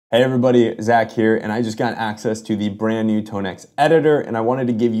Hey everybody, Zach here, and I just got access to the brand new TONEX editor, and I wanted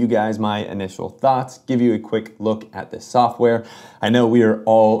to give you guys my initial thoughts, give you a quick look at this software. I know we are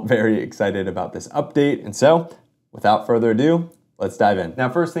all very excited about this update, and so without further ado, let's dive in. Now,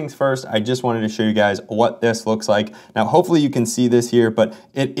 first things first, I just wanted to show you guys what this looks like. Now, hopefully you can see this here, but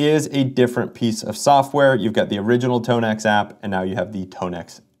it is a different piece of software. You've got the original TONEX app, and now you have the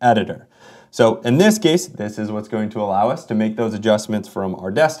TONEX editor. So in this case, this is what's going to allow us to make those adjustments from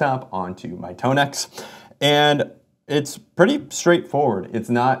our desktop onto my TONEX. And it's pretty straightforward. It's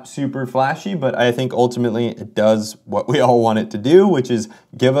not super flashy, but I think ultimately it does what we all want it to do, which is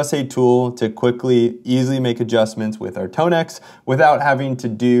give us a tool to quickly, easily make adjustments with our TONEX without having to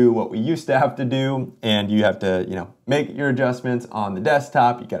do what we used to have to do. And you have to, make your adjustments on the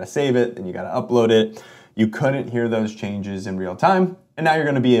desktop. You got to save it, then you got to upload it. You couldn't hear those changes in real time, and now you're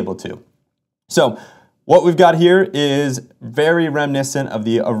going to be able to. So what we've got here is very reminiscent of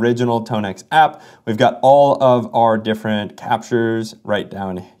the original TONEX app. We've got all of our different captures right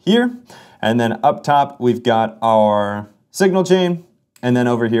down here. And then up top, we've got our signal chain. And then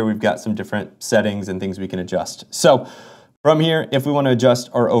over here, we've got some different settings and things we can adjust. So from here, if we want to adjust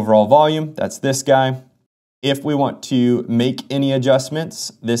our overall volume, that's this guy. If we want to make any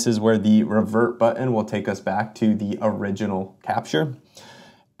adjustments, this is where the revert button will take us back to the original capture.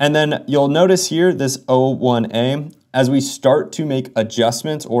 And then you'll notice here this O1A, as we start to make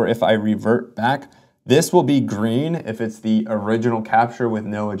adjustments, or if I revert back, this will be green if it's the original capture with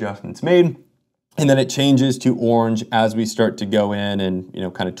no adjustments made. And then it changes to orange as we start to go in and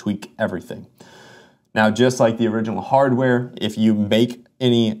kind of tweak everything. Now, just like the original hardware, if you make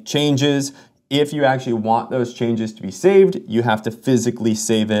any changes, if you actually want those changes to be saved, you have to physically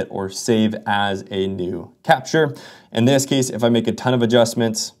save it or save as a new capture. In this case, if I make a ton of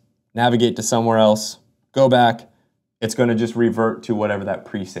adjustments, navigate to somewhere else, go back, it's going to just revert to whatever that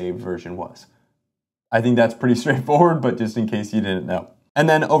pre-saved version was. I think that's pretty straightforward, but just in case you didn't know. And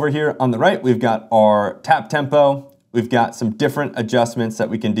then over here on the right, we've got our tap tempo. We've got some different adjustments that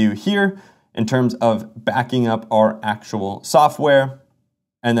we can do here in terms of backing up our actual software,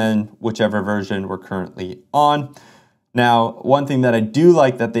 and then whichever version we're currently on. Now, one thing that I do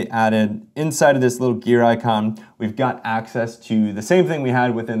like that they added inside of this little gear icon, we've got access to the same thing we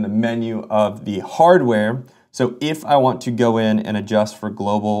had within the menu of the hardware. So if I want to go in and adjust for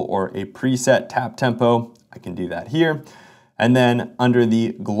global or a preset tap tempo, I can do that here. And then under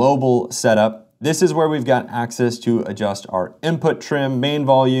the global setup, this is where we've got access to adjust our input trim, main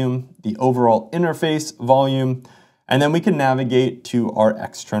volume, the overall interface volume, and then we can navigate to our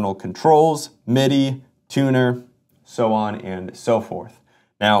external controls, MIDI, tuner, so on and so forth.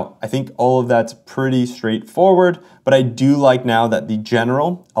 Now, I think all of that's pretty straightforward, but I do like now that the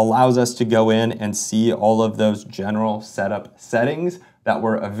general allows us to go in and see all of those general setup settings that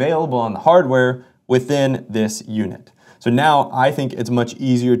were available on the hardware within this unit. So now I think it's much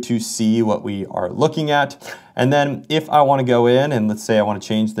easier to see what we are looking at. And then if I want to go in and let's say I want to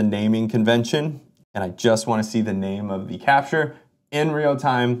change the naming convention, and I just want to see the name of the capture in real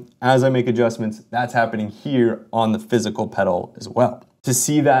time as I make adjustments, that's happening here on the physical pedal as well. To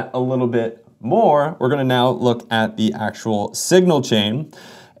see that a little bit more, we're going to now look at the actual signal chain.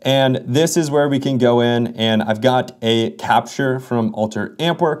 And this is where we can go in, and I've got a capture from Alter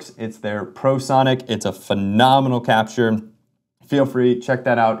Ampworks. It's their ProSonic. It's a phenomenal capture. Feel free, check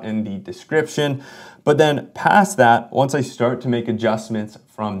that out in the description. But then past that, once I start to make adjustments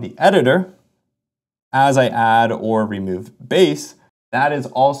from the editor, as I add or remove bass, that is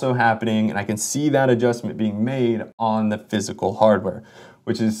also happening, and I can see that adjustment being made on the physical hardware,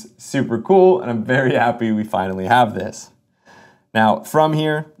 which is super cool, and I'm very happy we finally have this. Now, from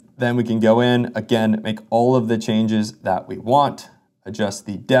here, then we can go in, again, make all of the changes that we want, adjust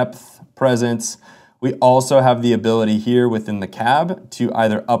the depth, presence. We also have the ability here within the cab to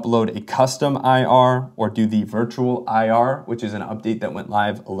either upload a custom IR or do the virtual IR, which is an update that went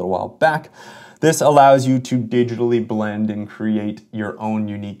live a little while back. This allows you to digitally blend and create your own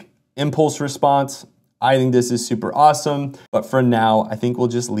unique impulse response. I think this is super awesome, but for now, I think we'll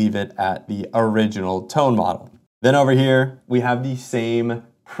just leave it at the original tone model. Then over here, we have the same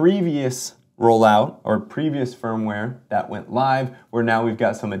previous rollout or previous firmware that went live, where now we've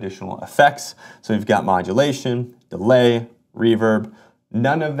got some additional effects. So we've got modulation, delay, reverb.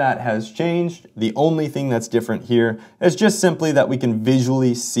 None of that has changed. The only thing that's different here is just simply that we can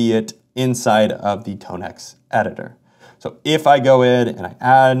visually see it inside of the TONEX editor. So if I go in and I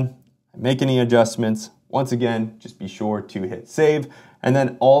add, I make any adjustments, once again, just be sure to hit save. And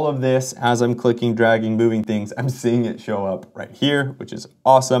then all of this, as I'm clicking, dragging, moving things, I'm seeing it show up right here, which is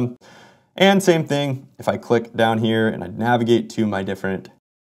awesome. And same thing, if I click down here and I navigate to my different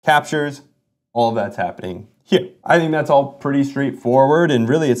captures, all of that's happening here. I think that's all pretty straightforward, and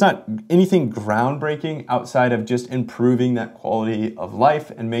really it's not anything groundbreaking outside of just improving that quality of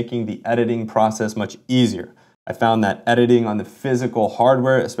life and making the editing process much easier. I found that editing on the physical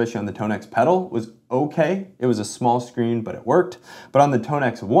hardware, especially on the TONEX pedal, was okay. It was a small screen, but it worked. But on the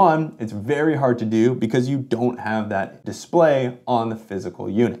TONEX One, it's very hard to do because you don't have that display on the physical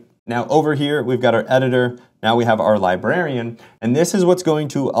unit. Now over here, we've got our editor. Now we have our librarian, and this is what's going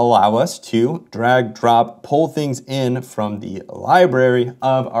to allow us to drag, drop, pull things in from the library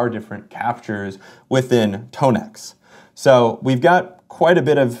of our different captures within TONEX. So we've got quite a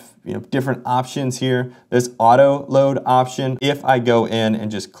bit of different options here. This auto load option, if I go in and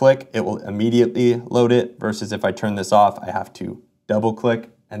just click, it will immediately load it, versus if I turn this off, I have to double click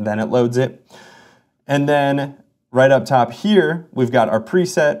and then it loads it. And then right up top here, we've got our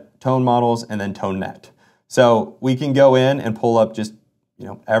preset, tone models, and then tone net. So we can go in and pull up just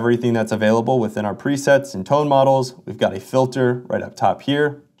everything that's available within our presets and tone models. We've got a filter right up top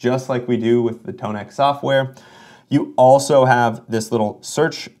here, just like we do with the TONEX software. You also have this little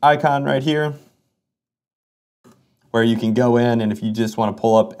search icon right here where you can go in, and if you just want to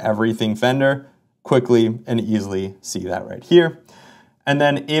pull up everything Fender, quickly and easily see that right here. And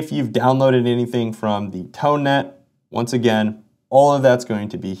then if you've downloaded anything from the tone net, once again, all of that's going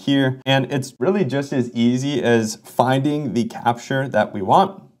to be here. And it's really just as easy as finding the capture that we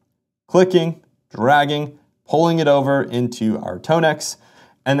want, clicking, dragging, pulling it over into our TONEX,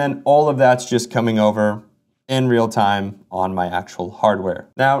 and then all of that's just coming over in real time on my actual hardware.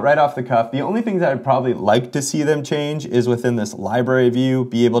 Now, right off the cuff, the only things that I'd probably like to see them change is within this library view,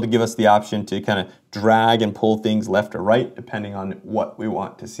 be able to give us the option to kind of drag and pull things left or right, depending on what we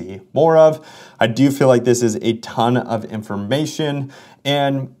want to see more of. I do feel like this is a ton of information,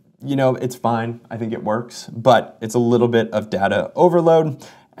 and it's fine. I think it works, but it's a little bit of data overload.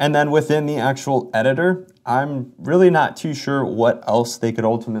 And then within the actual editor, I'm really not too sure what else they could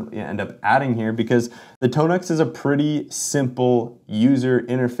ultimately end up adding here, because the TONEX is a pretty simple user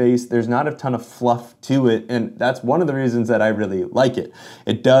interface. There's not a ton of fluff to it, and that's one of the reasons that I really like it.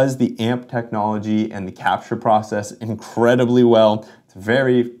 It does the amp technology and the capture process incredibly well. It's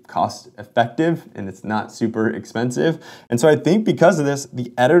very cost effective and it's not super expensive. And so I think because of this,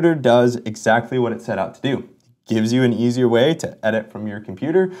 the editor does exactly what it set out to do. Gives you an easier way to edit from your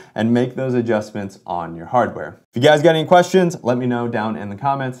computer and make those adjustments on your hardware. If you guys got any questions, let me know down in the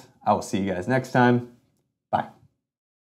comments. I will see you guys next time.